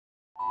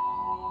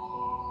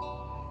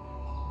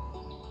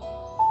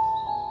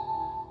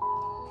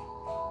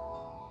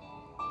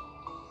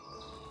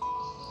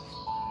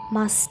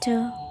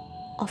Master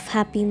of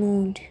happy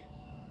mood.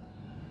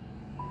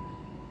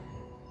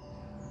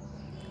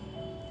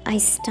 I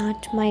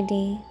start my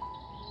day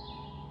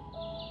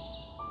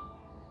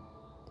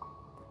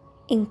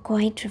in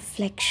quiet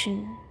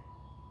reflection.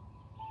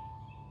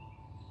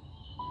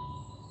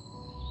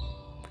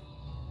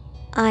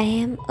 I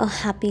am a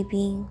happy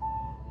being.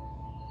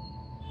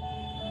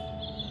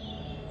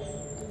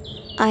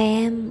 I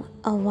am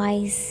a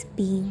wise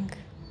being.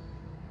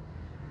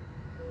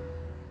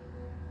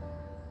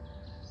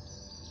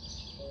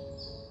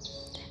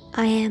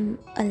 I am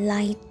a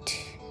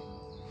light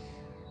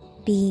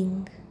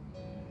being.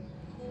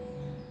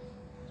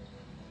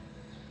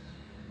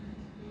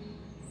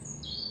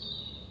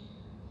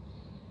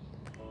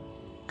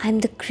 I am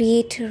the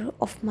creator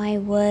of my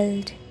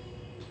world.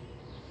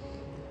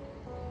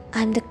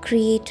 I am the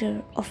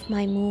creator of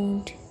my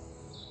mood.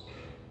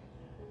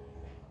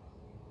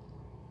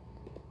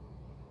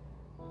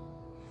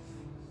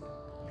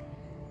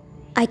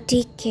 I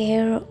take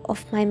care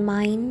of my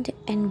mind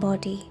and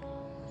body.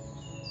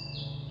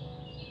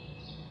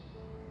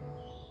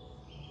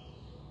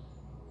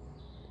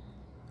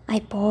 I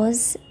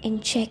pause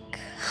and check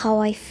how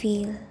I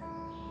feel.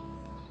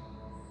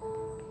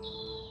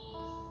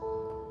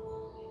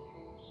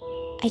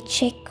 I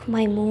check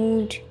my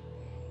mood,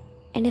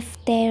 and if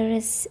there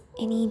is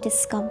any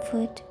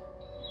discomfort,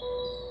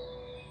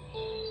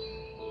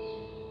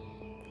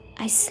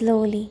 I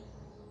slowly,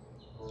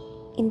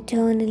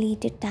 internally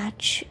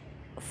detach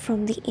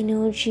from the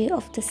energy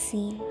of the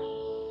scene.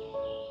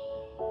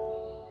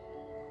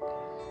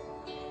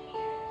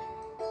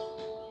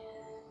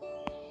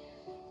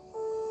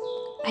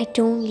 I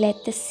don't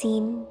let the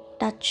scene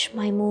touch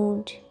my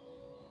mood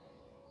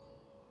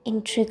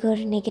and trigger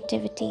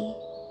negativity.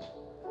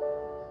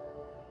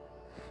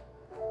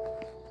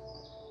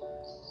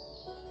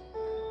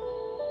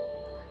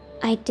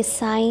 I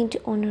decide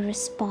on a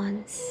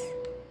response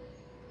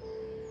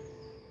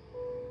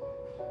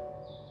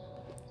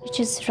which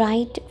is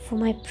right for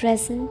my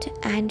present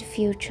and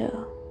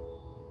future.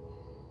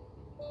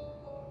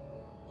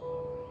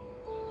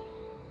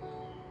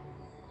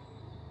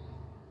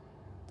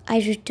 I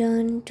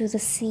return to the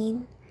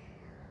scene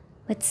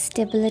with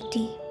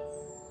stability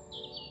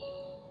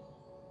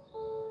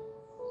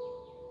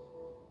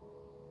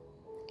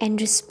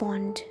and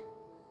respond.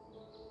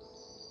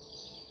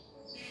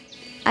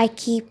 I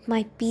keep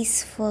my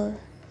peaceful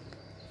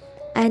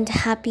and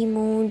happy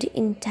mood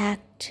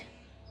intact.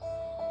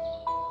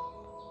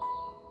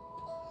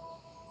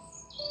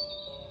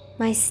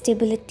 My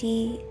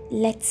stability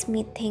lets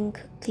me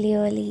think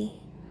clearly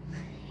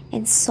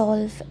and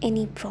solve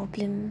any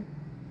problem.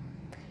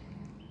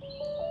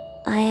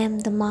 I am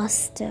the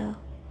master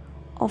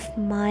of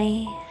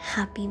my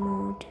happy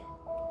mood.